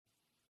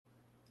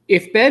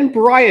If Ben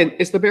Bryant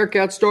is the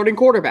Bearcats' starting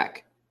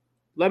quarterback,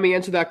 let me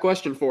answer that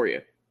question for you.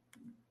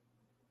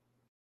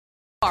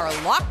 Are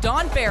Locked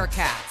On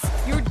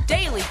Bearcats, your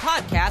daily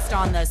podcast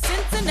on the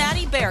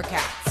Cincinnati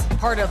Bearcats,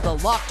 part of the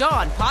Locked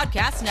On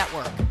Podcast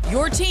Network,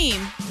 your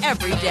team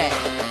every day.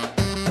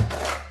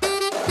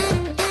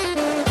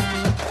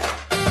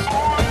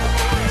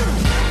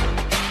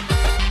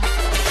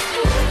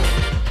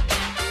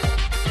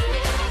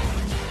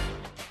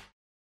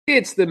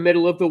 It's the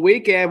middle of the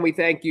week, and we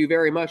thank you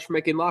very much for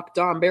making Locked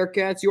On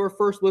Bearcats your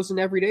first listen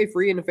every day,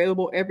 free and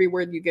available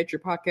everywhere you get your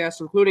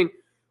podcasts, including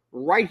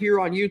right here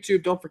on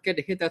YouTube. Don't forget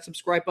to hit that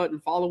subscribe button.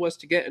 Follow us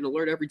to get an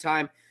alert every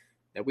time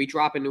that we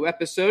drop a new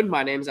episode.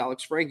 My name is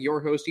Alex Frank,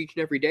 your host each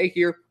and every day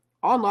here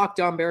on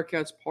Locked On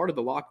Bearcats, part of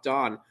the Locked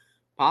On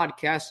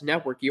Podcast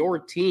Network, your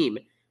team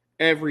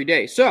every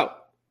day. So,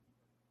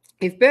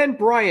 if Ben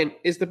Bryant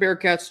is the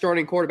Bearcats'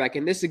 starting quarterback,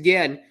 and this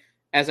again,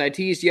 as I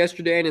teased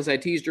yesterday and as I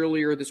teased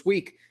earlier this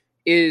week,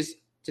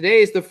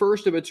 today is the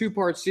first of a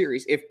two-part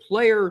series. If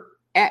player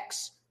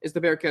X is the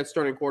Bearcats'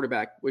 starting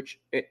quarterback,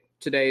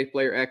 today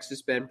player X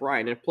is Ben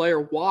Bryant, and if player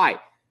Y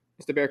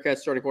is the Bearcats'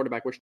 starting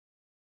quarterback, which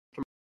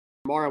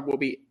tomorrow will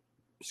be,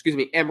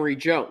 Emory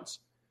Jones.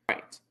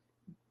 Right.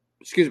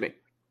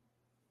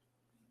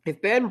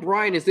 If Ben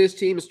Bryant is this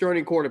team's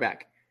starting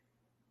quarterback,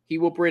 he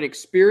will bring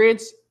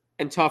experience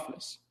and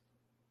toughness.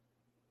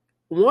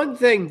 One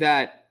thing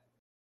that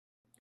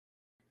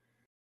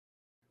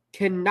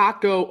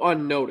cannot go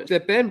unnoticed,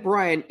 that Ben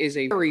Bryant is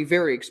a very,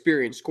 very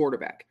experienced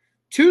quarterback.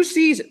 2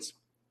 seasons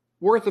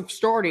worth of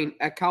starting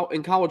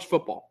in college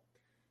football.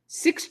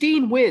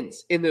 16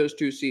 wins in those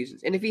 2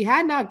 seasons. And if he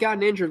had not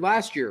gotten injured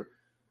last year,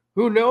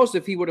 who knows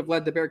if he would have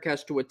led the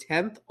Bearcats to a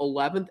 10th,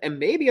 11th, and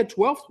maybe a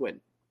 12th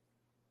win.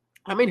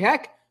 I mean,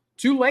 heck,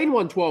 Tulane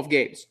won 12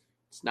 games.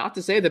 It's not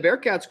to say the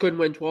Bearcats couldn't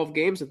win 12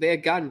 games if they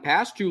had gotten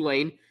past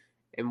Tulane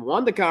and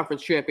won the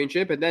conference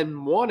championship and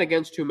then won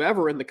against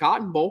whomever in the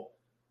Cotton Bowl.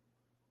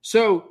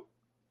 So,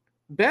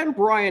 Ben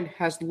Bryant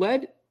has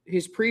led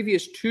his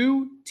previous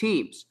 2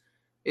 teams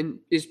in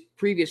his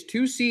previous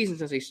 2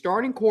 seasons as a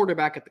starting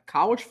quarterback at the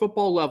college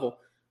football level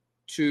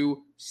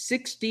to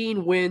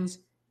 16 wins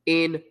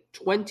in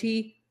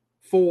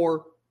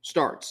 24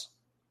 starts.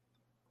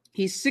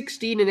 He's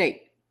 16-8.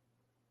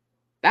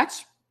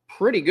 That's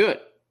pretty good.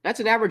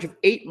 That's an average of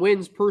 8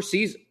 wins per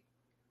season.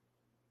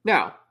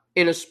 Now,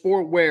 in a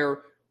sport where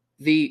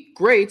the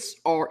greats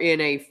are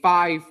in a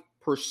 5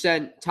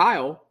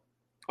 percentile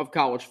of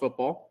college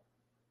football,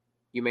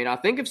 you may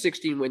not think of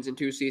 16 wins in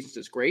 2 seasons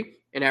as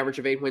great, an average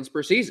of 8 wins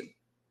per season.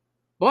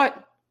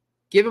 But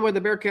given where the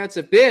Bearcats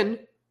have been,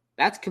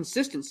 that's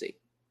consistency.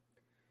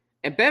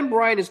 And Ben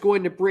Bryant is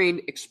going to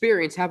bring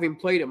experience, having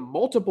played in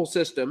multiple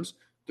systems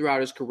throughout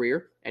his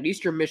career at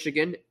Eastern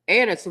Michigan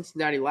and at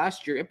Cincinnati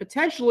last year, and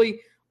potentially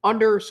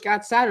under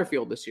Scott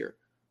Satterfield this year.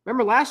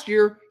 Remember last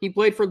year, he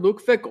played for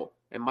Luke Fickell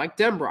and Mike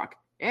Denbrock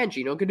and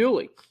Gino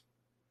Guidugli.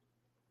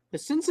 The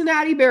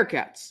Cincinnati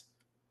Bearcats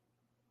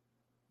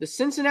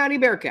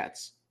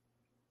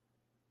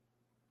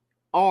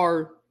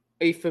are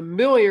a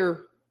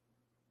familiar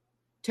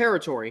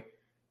territory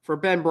for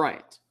Ben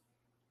Bryant.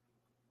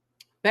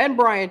 Ben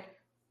Bryant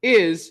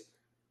is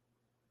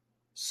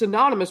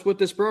synonymous with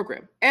this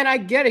program. And I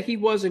get it, he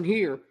wasn't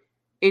here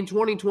in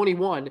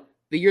 2021,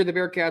 the year the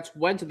Bearcats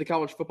went to the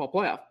college football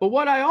playoff. But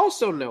what I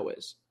also know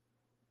is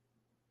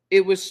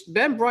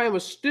Ben Bryant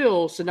was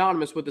still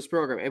synonymous with this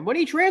program. And when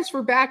he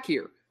transferred back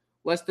here,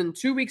 less than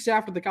 2 weeks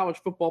after the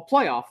college football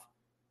playoff,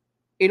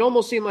 it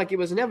almost seemed like it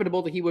was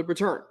inevitable that he would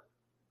return,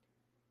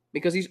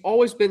 because he's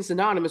always been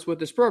synonymous with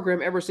this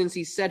program ever since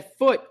he set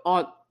foot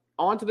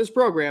onto this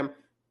program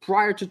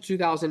prior to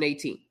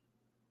 2018.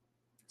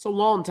 It's a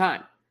long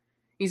time.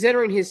 He's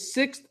entering his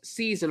 6th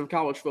season of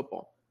college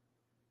football.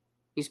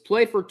 He's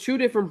played for 2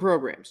 different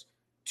programs,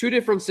 2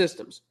 different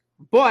systems,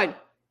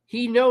 but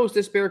he knows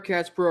this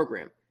Bearcats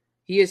program.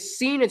 He has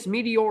seen its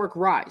meteoric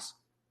rise,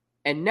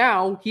 and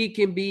now he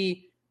can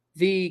be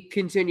the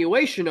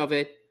continuation of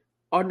it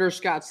under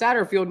Scott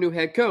Satterfield, new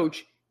head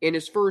coach, in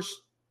his first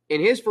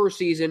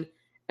season,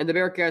 and the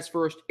Bearcats'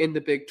 first in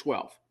the Big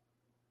 12.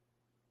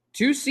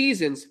 2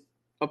 seasons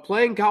of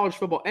playing college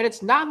football, and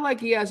it's not like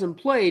he hasn't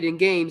played in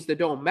games that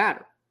don't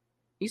matter.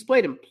 He's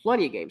played in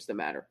plenty of games that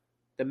matter.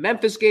 The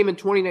Memphis game in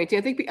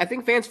 2019, I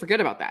think fans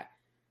forget about that.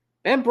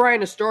 Ben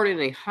Bryant has started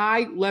in a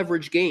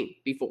high-leverage game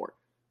before.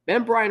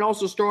 Ben Bryant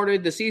also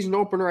started the season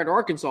opener at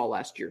Arkansas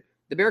last year,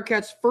 the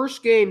Bearcats'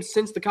 first game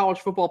since the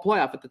college football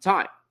playoff at the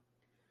time.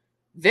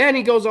 Then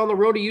he goes on the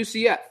road to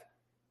UCF.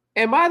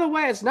 And by the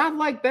way, it's not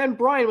like Ben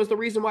Bryant was the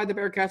reason why the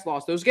Bearcats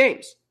lost those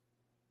games.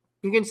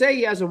 You can say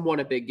he hasn't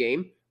won a big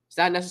game. Is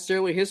that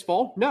necessarily his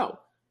fault? No.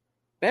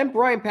 Ben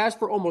Bryant passed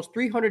for almost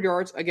 300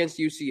 yards against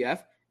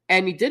UCF,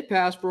 and he did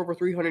pass for over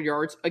 300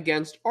 yards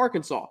against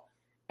Arkansas.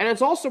 And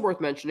it's also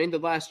worth mentioning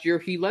that last year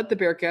he led the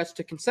Bearcats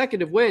to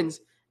consecutive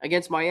wins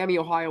against Miami,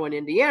 Ohio, and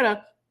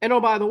Indiana, and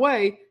oh, by the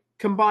way,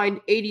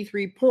 combined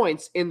 83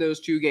 points in those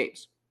 2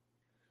 games.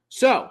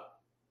 So,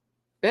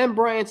 Ben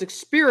Bryant's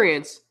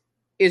experience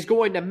is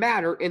going to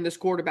matter in this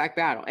quarterback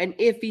battle. And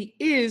if he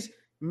is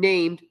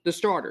named the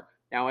starter.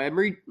 Now,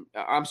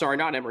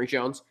 not Emory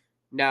Jones.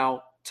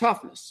 Now,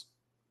 toughness.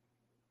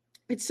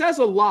 It says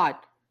a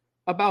lot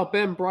about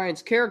Ben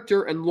Bryant's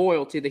character and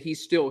loyalty that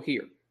he's still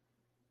here.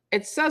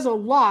 It says a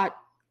lot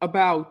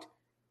about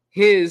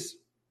his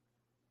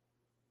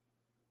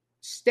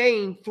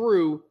staying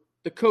through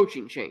the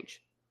coaching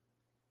change.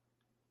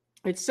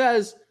 It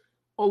says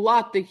a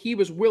lot that he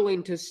was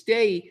willing to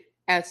stay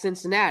at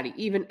Cincinnati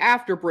even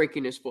after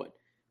breaking his foot,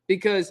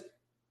 because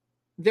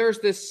there's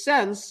this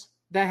sense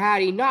that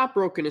had he not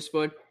broken his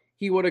foot,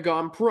 he would have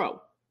gone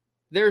pro.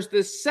 There's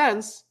this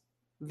sense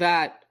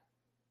that,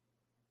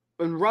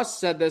 and Russ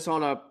said this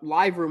on a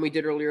live room we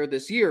did earlier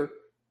this year,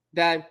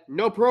 that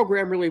no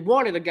program really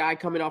wanted a guy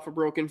coming off a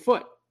broken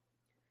foot.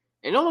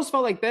 It almost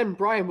felt like Ben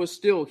Bryant was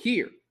still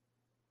here.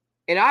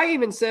 And I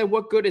even said,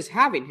 what good is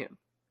having him?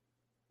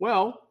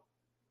 Well,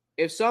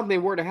 if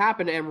something were to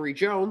happen to Emory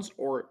Jones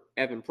or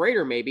Evan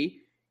Prater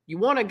maybe, you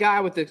want a guy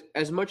with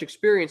as much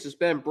experience as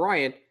Ben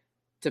Bryant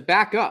to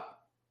back up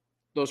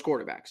those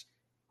quarterbacks,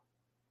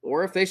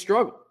 or if they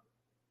struggle.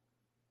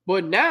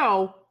 But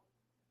now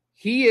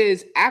he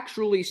is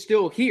actually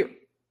still here,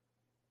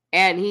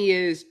 and he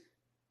is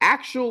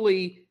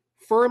actually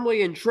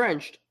firmly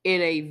entrenched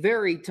in a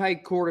very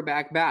tight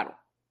quarterback battle.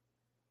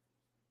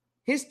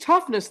 His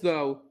toughness,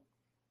 though,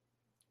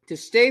 to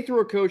stay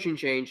through a coaching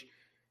change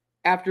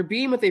after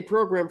being with a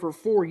program for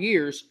 4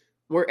 years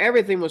where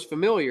everything was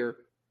familiar,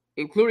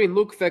 including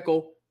Luke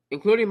Fickell,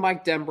 including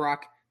Mike Denbrock,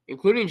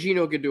 including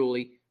Gino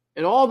Guidugli,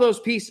 and all those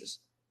pieces,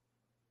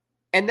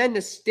 and then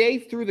to stay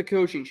through the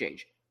coaching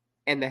change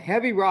and the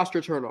heavy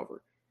roster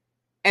turnover,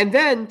 and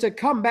then to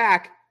come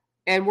back,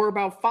 and we're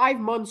about 5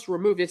 months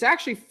removed. It's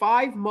actually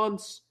 5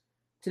 months.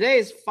 Today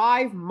is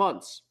 5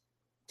 months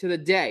to the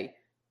day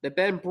that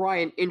Ben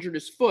Bryant injured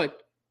his foot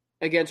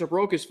or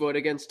broke his foot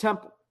against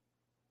Temple.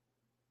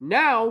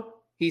 Now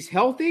he's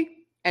healthy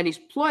and he's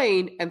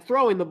playing and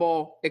throwing the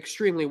ball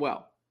extremely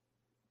well.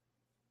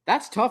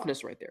 That's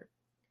toughness right there.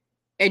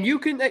 And you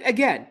can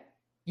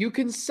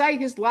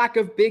cite his lack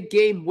of big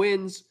game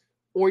wins,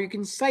 or you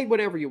can cite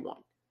whatever you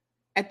want.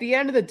 At the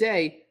end of the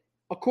day,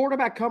 a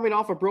quarterback coming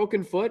off a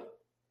broken foot,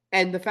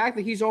 and the fact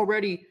that he's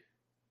already,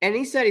 and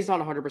he said he's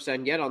not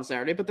 100% yet on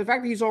Saturday, but the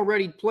fact that he's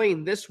already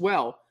playing this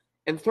well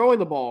and throwing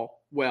the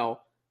ball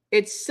well,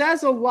 it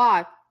says a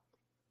lot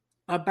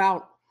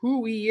about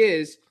who he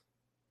is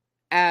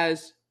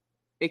as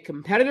a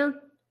competitor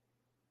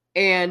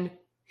and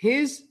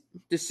his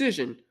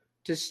decision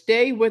to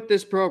stay with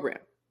this program.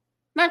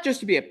 Not just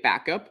to be a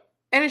backup,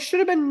 and it should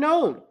have been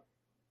known.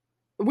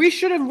 We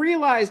should have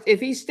realized if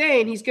he's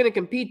staying, he's going to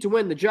compete to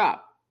win the job.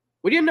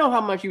 We didn't know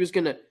how much he was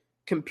going to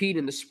compete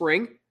in the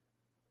spring.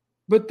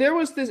 But there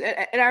was this,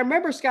 and I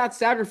remember Scott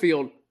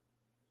Satterfield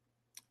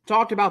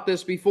talked about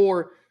this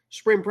before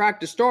spring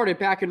practice started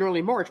back in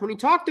early March, when he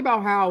talked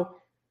about how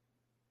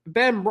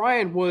Ben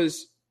Bryant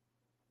was,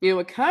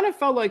 it kind of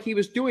felt like he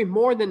was doing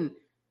more than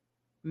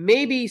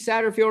maybe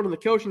Satterfield and the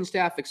coaching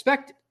staff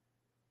expected.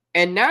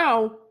 And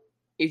now,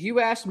 if you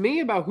ask me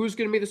about who's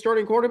going to be the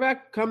starting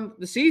quarterback come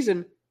the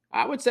season,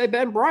 I would say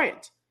Ben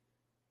Bryant,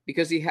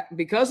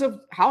 because of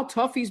how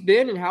tough he's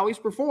been and how he's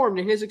performed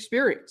in his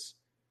experience.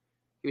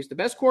 He was the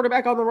best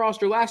quarterback on the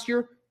roster last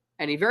year,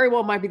 and he very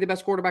well might be the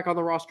best quarterback on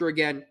the roster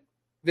again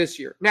this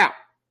year. Now,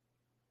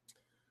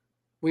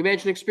 we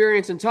mentioned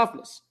experience and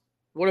toughness.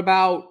 What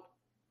about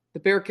the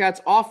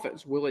Bearcats'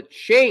 offense? Will it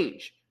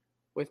change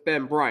with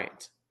Ben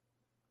Bryant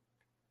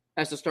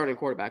as the starting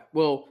quarterback?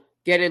 We'll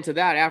get into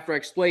that after I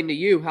explain to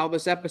you how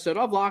this episode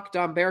of Locked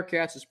On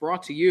Bearcats is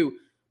brought to you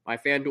by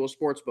FanDuel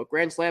Sportsbook.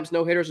 Grand slams,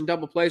 no-hitters, and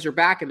double plays are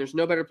back, and there's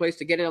no better place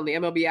to get in on the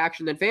MLB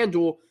action than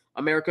FanDuel,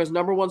 America's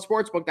 #1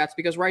 sportsbook. That's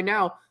because right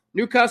now,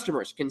 new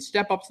customers can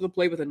step up to the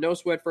plate with a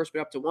no-sweat first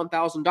bet up to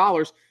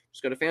 $1,000.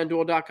 Just go to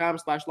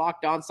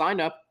FanDuel.com/lockedon, sign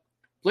up,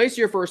 place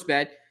your first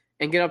bet,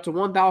 and get up to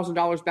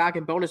 $1,000 back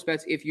in bonus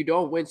bets if you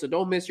don't win. So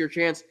don't miss your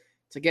chance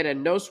to get a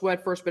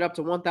no-sweat first bet up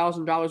to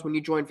 $1,000 when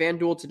you join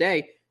FanDuel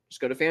today. Just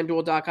go to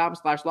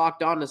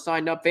FanDuel.com/lockedon to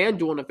sign up.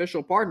 FanDuel, an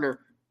official partner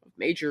of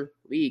Major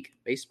League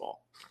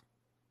Baseball.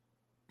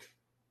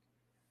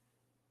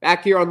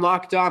 Back here on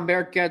Locked On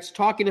Bearcats,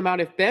 talking about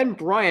if Ben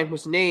Bryant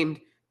was named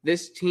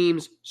this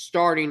team's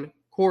starting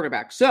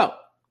quarterback. So,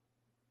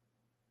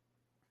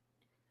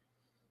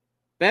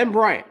 Ben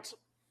Bryant.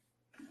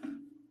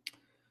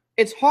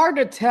 It's hard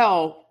to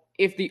tell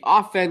if the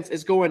offense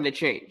is going to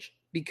change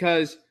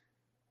because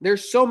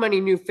there's so many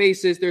new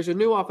faces. There's a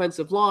new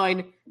offensive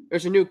line.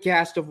 There's a new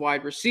cast of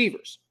wide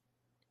receivers.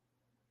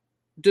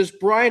 Does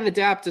Bryant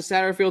adapt to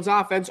Satterfield's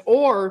offense,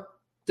 or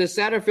does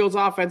Satterfield's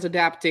offense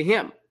adapt to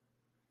him?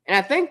 And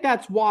I think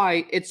that's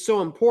why it's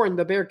so important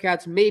the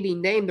Bearcats maybe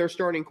name their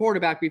starting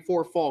quarterback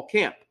before fall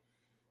camp.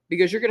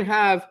 Because you're going to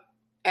have,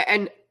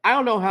 and I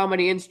don't know how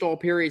many install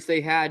periods they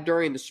had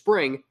during the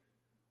spring,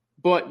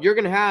 but you're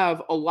going to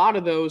have a lot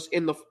of those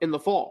in the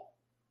fall.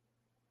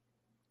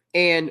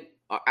 And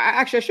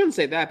actually, I shouldn't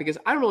say that because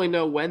I don't really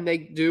know when they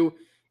do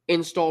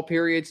install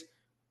periods.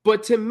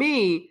 But to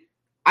me,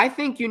 I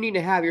think you need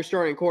to have your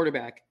starting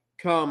quarterback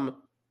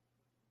come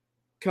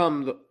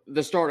come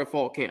the start of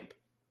fall camp,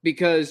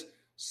 because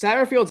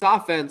Satterfield's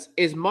offense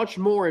is much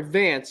more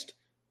advanced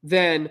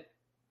than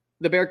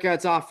the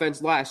Bearcats'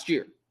 offense last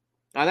year.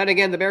 Now, then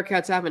again, the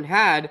Bearcats haven't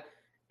had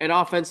an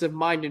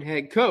offensive-minded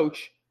head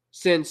coach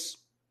since.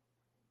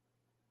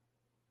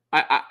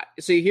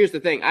 See. Here's the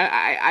thing.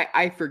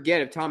 I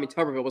forget if Tommy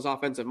Tuberville was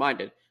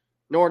offensive-minded,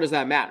 nor does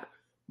that matter.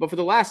 But for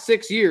the last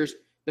 6 years,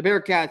 the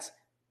Bearcats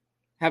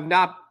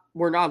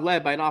were not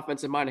led by an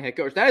offensive-minded head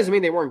coach. That doesn't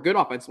mean they weren't good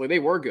offensively. They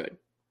were good.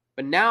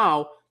 But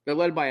now they're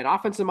led by an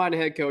offensive-minded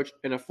head coach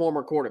and a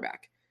former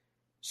quarterback.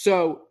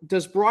 So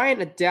does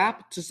Bryant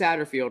adapt to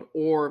Satterfield,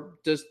 or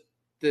does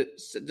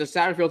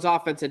Satterfield's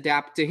offense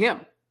adapt to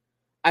him?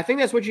 I think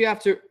that's what you have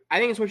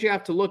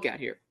to look at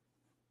here.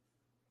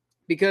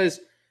 Because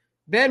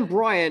Ben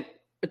Bryant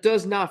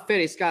does not fit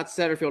a Scott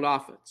Satterfield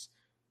offense.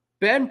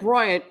 Ben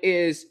Bryant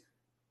is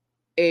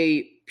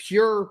a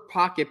pure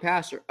pocket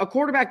passer, a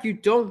quarterback you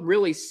don't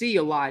really see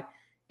a lot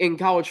in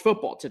college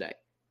football today.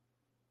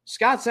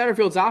 Scott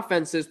Satterfield's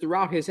offenses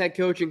throughout his head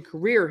coaching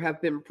career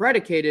have been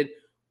predicated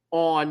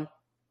on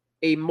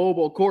a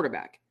mobile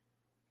quarterback.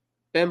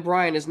 Ben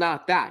Bryant is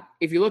not that.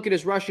 If you look at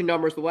his rushing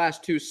numbers the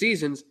last 2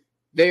 seasons,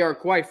 they are,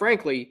 quite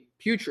frankly,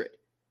 putrid.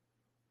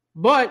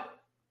 But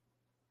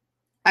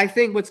I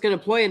think what's going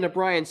to play into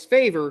Bryant's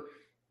favor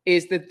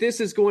is that this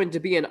is going to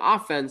be an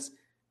offense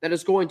that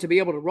is going to be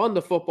able to run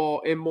the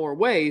football in more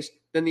ways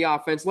than the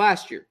offense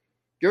last year.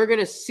 You're going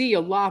to see a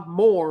lot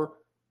more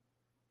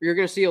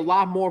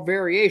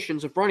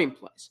variations of running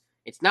plays.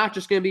 It's not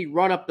just going to be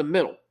run up the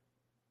middle.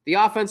 The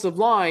offensive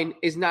line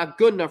is not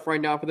good enough right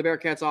now for the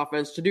Bearcats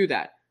offense to do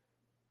that.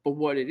 But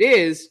what it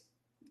is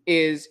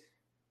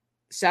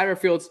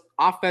Satterfield's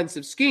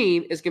offensive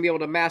scheme is going to be able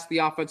to mask the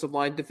offensive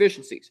line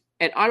deficiencies.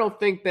 And I don't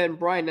think Ben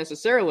Bryant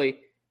necessarily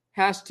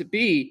has to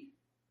be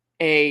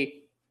a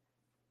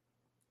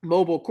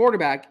mobile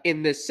quarterback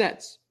in this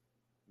sense.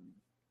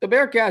 The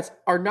Bearcats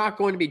are not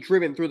going to be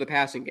driven through the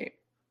passing game.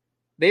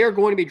 They are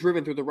going to be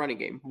driven through the running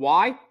game.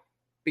 Why?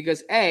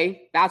 Because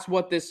A, that's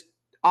what this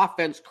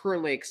offense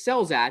currently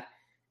excels at,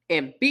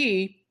 and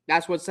B,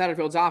 that's what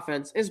Satterfield's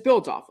offense is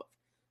built off of.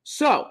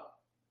 So,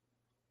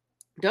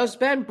 does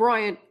Ben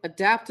Bryant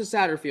adapt to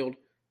Satterfield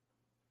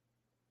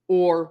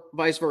or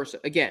vice versa?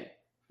 Again,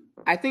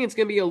 I think it's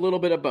going to be a little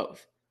bit of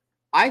both.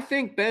 I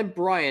think Ben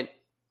Bryant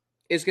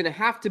is going to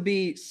have to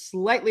be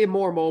slightly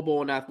more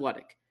mobile and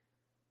athletic.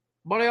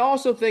 But I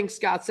also think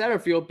Scott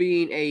Satterfield,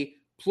 being a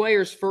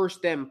players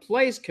first then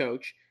plays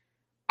coach,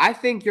 I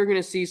think you're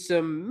going to see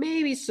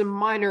maybe some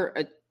minor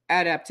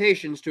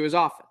adaptations to his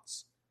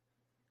offense.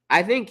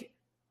 I think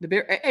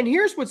and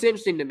here's what's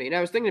interesting to me, and I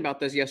was thinking about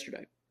this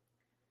yesterday.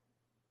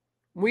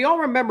 We all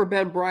remember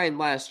Ben Bryant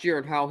last year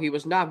and how he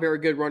was not very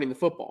good running the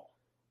football.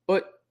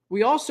 But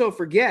we also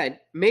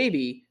forget,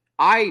 maybe,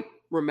 I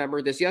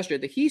remember this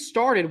yesterday, that he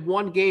started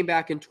one game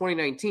back in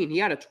 2019. He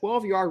had a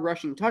 12-yard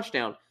rushing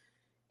touchdown.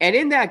 And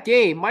in that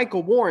game,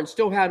 Michael Warren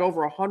still had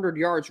over 100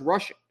 yards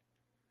rushing.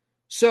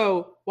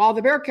 So while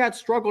the Bearcats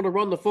struggled to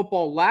run the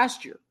football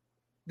last year,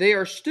 they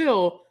are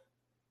still,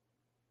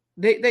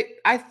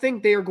 I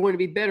think they are going to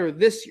be better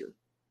this year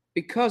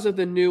because of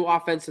the new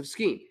offensive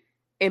scheme.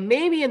 And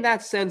maybe in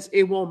that sense,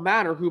 it won't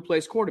matter who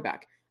plays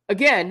quarterback.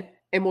 Again,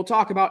 and we'll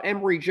talk about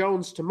Emory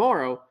Jones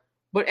tomorrow,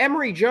 but Ben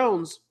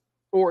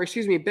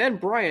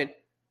Bryant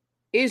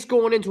is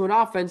going into an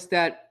offense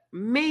that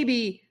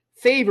maybe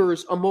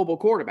favors a mobile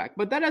quarterback,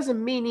 but that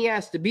doesn't mean he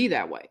has to be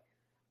that way.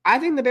 I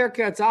think the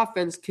Bearcats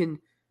offense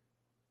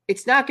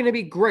it's not going to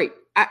be great.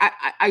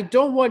 I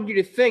don't want you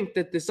to think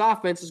that this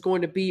offense is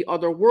going to be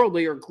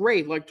otherworldly or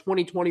great like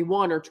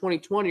 2021 or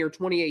 2020 or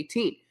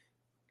 2018.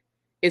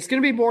 It's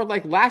going to be more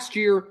like last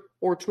year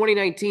or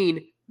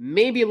 2019,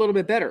 maybe a little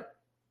bit better.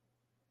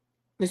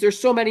 Because there's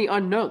so many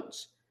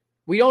unknowns.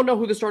 We don't know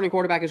who the starting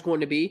quarterback is going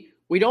to be.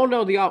 We don't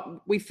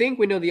know we think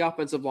we know the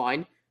offensive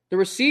line. The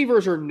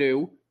receivers are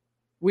new.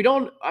 We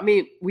don't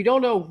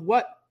know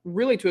what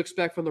really to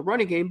expect from the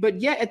running game, but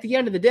yet at the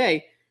end of the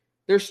day,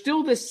 there's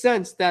still this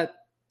sense that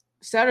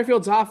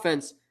Satterfield's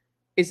offense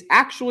is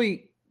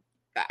actually,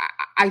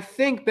 I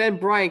think Ben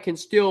Bryant can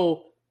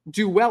still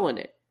do well in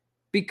it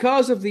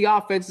because of the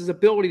offense's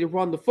ability to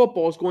run the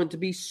football is going to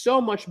be so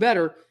much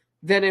better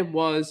than it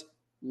was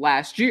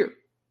last year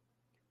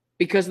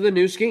because of the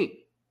new scheme.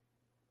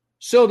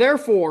 So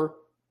therefore,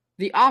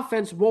 the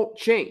offense won't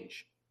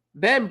change.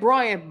 Ben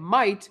Bryant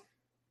might,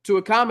 to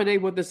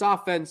accommodate what this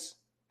offense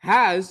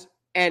has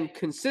and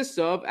consists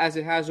of, as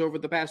it has over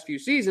the past few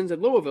seasons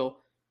at Louisville.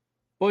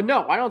 But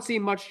no, I don't see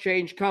much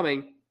change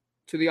coming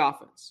to the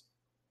offense.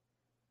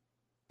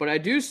 But I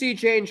do see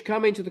change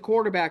coming to the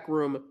quarterback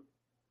room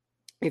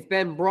if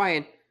Ben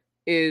Bryant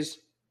is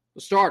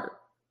the starter.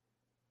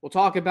 We'll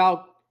talk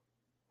about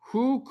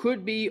who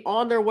could be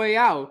on their way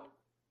out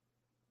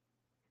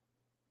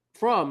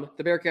from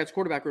the Bearcats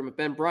quarterback room if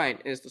Ben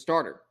Bryant is the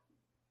starter.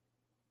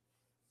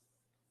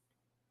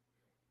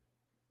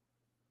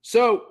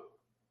 So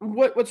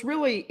what's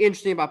really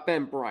interesting about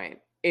Ben Bryant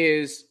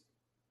is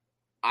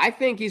I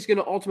think he's going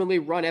to ultimately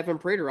run Evan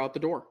Prater out the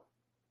door.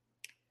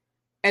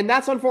 And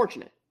that's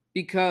unfortunate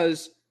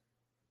because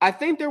I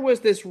think there was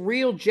this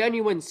real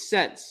genuine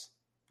sense.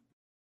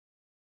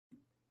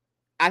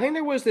 I think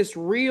there was this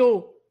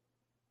real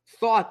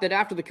thought that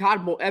after the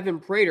Cotton Bowl, Evan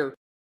Prater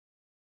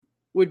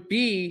would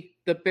be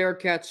the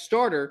Bearcats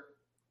starter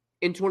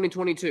in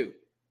 2022.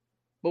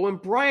 But when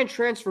Bryant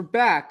transferred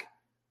back,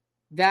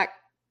 that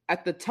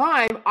at the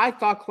time I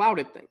thought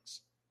clouded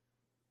things.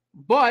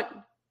 But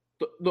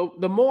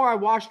the more I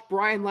watched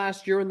Bryant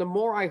last year and the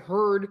more I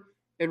heard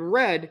and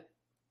read,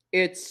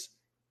 it's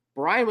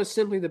Bryant was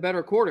simply the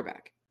better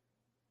quarterback.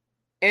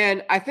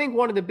 And I think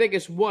one of the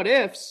biggest what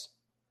ifs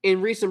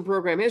in recent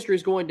program history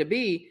is going to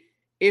be,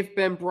 if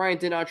Ben Bryant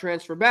did not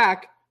transfer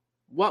back,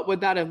 what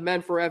would that have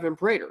meant for Evan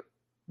Prater?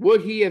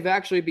 Would he have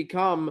actually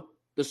become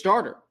the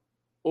starter?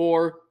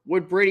 Or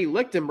would Brady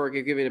Lichtenberg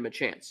have given him a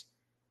chance?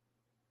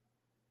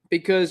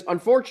 Because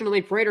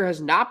unfortunately, Prater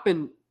has not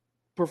been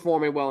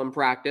performing well in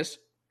practice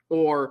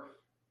or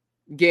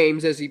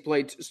games as he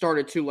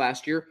started 2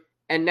 last year,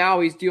 and now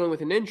he's dealing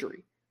with an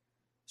injury.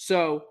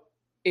 So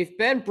if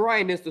Ben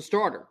Bryant is the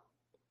starter,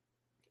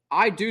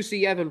 I do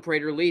see Evan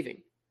Prater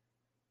leaving,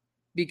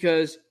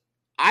 because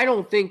I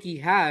don't think he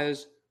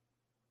has,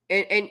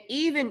 and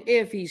even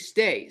if he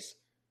stays,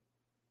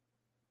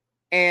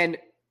 and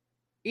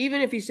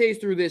even if he stays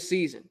through this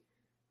season,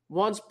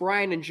 once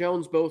Bryant and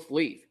Jones both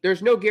leave,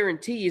 there's no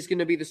guarantee he's going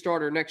to be the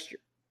starter next year.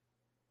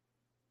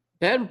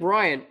 Ben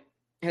Bryant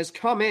has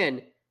come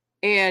in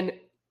and,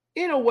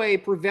 in a way,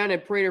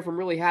 prevented Prater from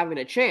really having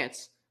a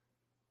chance.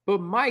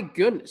 But my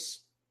goodness,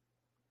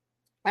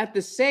 at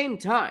the same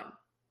time,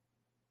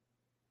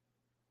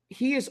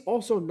 he is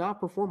also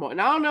not performing.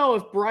 And I don't know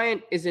if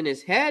Bryant is in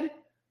his head.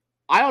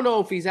 I don't know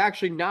if he's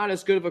actually not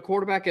as good of a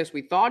quarterback as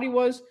we thought he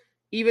was,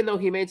 even though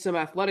he made some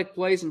athletic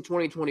plays in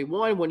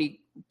 2021 when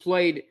he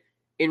played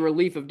in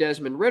relief of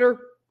Desmond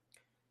Ridder.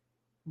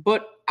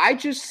 But I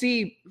just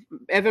see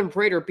Evan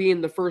Prater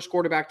being the first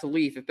quarterback to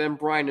leave if Ben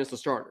Bryant is the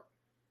starter.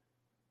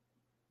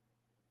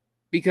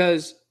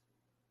 Because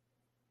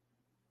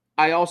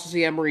I also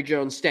see Emory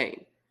Jones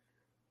staying.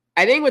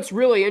 I think what's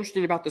really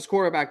interesting about this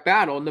quarterback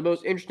battle, and the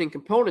most interesting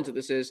component of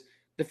this, is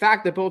the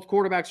fact that both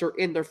quarterbacks are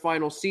in their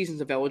final seasons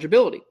of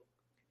eligibility.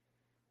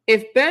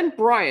 If Ben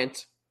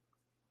Bryant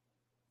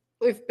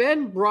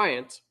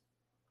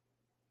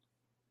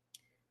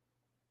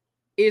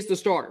is the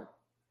starter,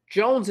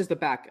 Jones is the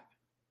backup.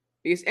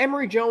 Because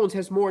Emory Jones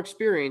has more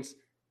experience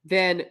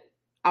than,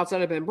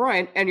 outside of Ben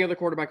Bryant, any other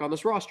quarterback on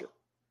this roster.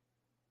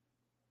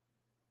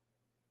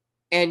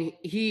 And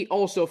he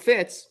also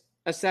fits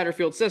a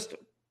Satterfield system.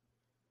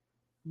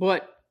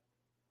 But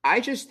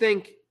I just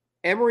think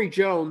Emory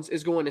Jones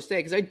is going to stay,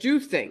 because I do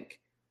think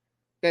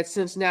that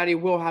Cincinnati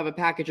will have a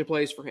package of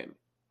plays for him.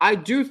 I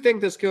do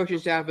think this coaching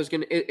staff is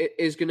going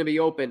to be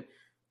open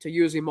to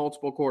using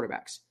multiple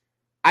quarterbacks.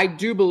 I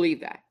do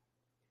believe that.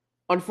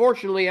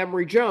 Unfortunately,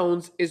 Emory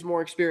Jones is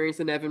more experienced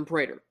than Evan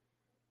Prater.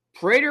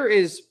 Prater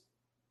is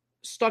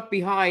stuck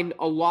behind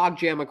a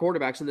logjam of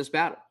quarterbacks in this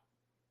battle.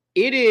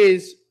 It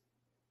is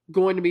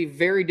going to be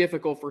very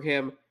difficult for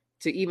him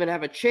to even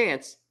have a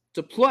chance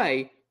to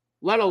play,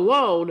 let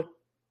alone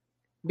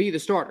be the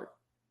starter,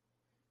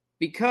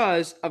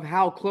 because of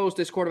how close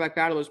this quarterback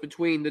battle is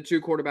between the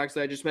two quarterbacks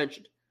that I just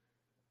mentioned.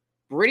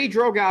 Brady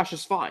Drogosh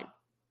is fine.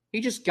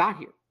 He just got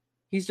here.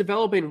 He's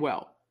developing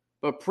well.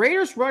 But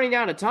Prater's running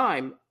out of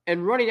time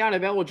and running out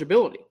of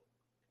eligibility.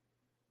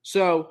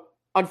 So,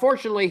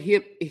 unfortunately,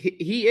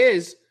 he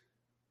is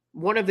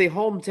one of the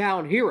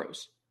hometown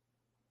heroes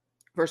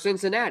for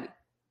Cincinnati.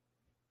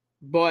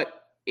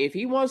 But if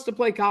he wants to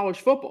play college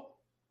football,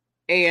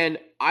 and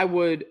I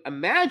would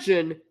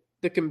imagine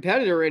the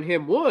competitor in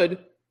him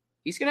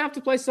he's going to have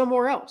to play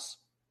somewhere else.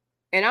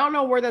 And I don't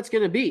know where that's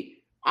going to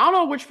be. I don't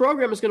know which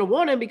program is going to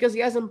want him, because he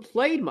hasn't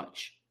played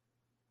much.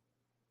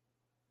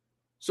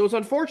 So it's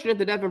unfortunate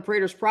that Evan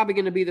Prater is probably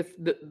going to be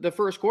the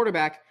first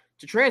quarterback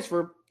to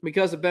transfer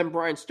because of Ben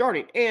Bryant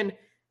starting. And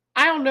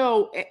I don't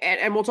know,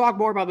 and we'll talk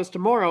more about this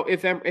tomorrow,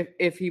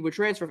 if he would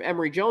transfer if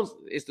Emory Jones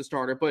is the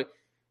starter. But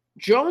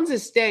Jones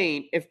is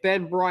staying if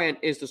Ben Bryant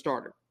is the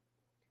starter,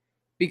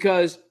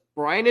 because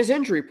Bryant is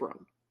injury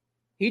prone.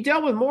 He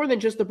dealt with more than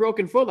just the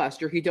broken foot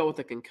last year. He dealt with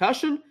a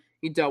concussion.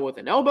 He dealt with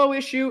an elbow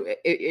issue,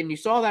 and you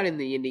saw that in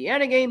the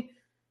Indiana game.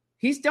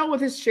 He's dealt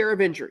with his share of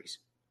injuries.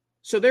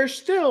 So there's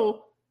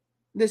still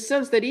this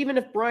sense that even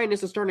if Bryant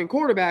is the starting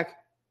quarterback,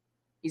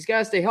 he's got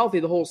to stay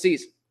healthy the whole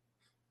season.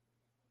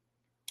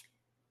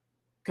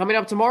 Coming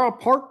up tomorrow,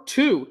 part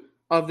 2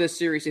 of this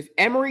series. If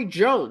Emory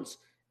Jones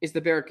is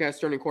the Bearcats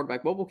starting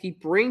quarterback, what will he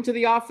bring to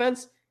the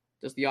offense?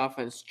 Does the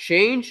offense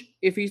change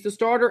if he's the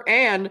starter?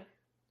 And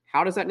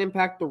how does that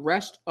impact the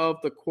rest of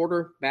the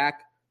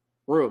quarterback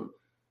room?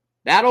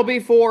 That'll be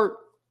for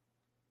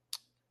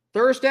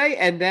Thursday.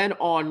 And then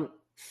on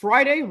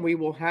Friday, we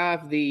will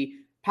have the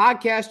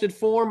podcasted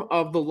form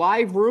of the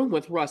live room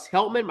with Russ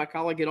Heltman, my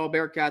colleague at All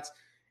Bearcats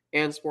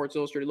and Sports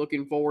Illustrated.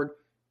 Looking forward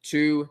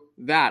to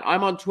that.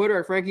 I'm on Twitter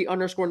at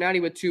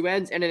Frankie_Natty with 2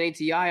 N's and an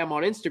ATI. I'm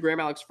on Instagram,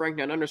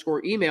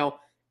 AlexFrank9_. Email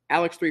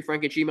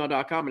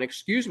alex3frank@gmail.com. And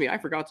excuse me, I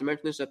forgot to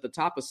mention this at the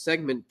top of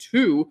segment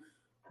 2.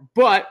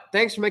 But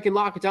thanks for making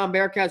Locked On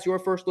Bearcats your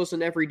first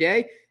listen every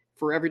day.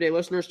 For everyday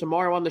listeners,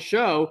 tomorrow on the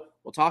show,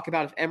 we'll talk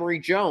about if Emory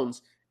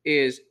Jones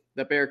is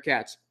the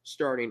Bearcats'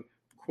 starting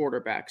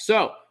quarterback.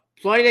 So,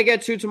 plenty to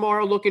get to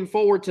tomorrow. Looking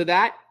forward to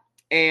that.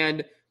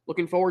 And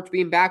looking forward to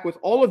being back with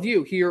all of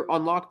you here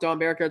on Locked On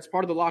Bearcats,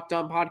 part of the Locked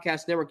On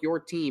Podcast Network, your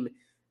team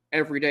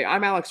every day.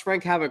 I'm Alex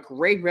Frank. Have a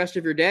great rest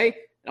of your day.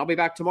 And I'll be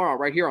back tomorrow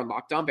right here on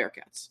Locked On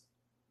Bearcats.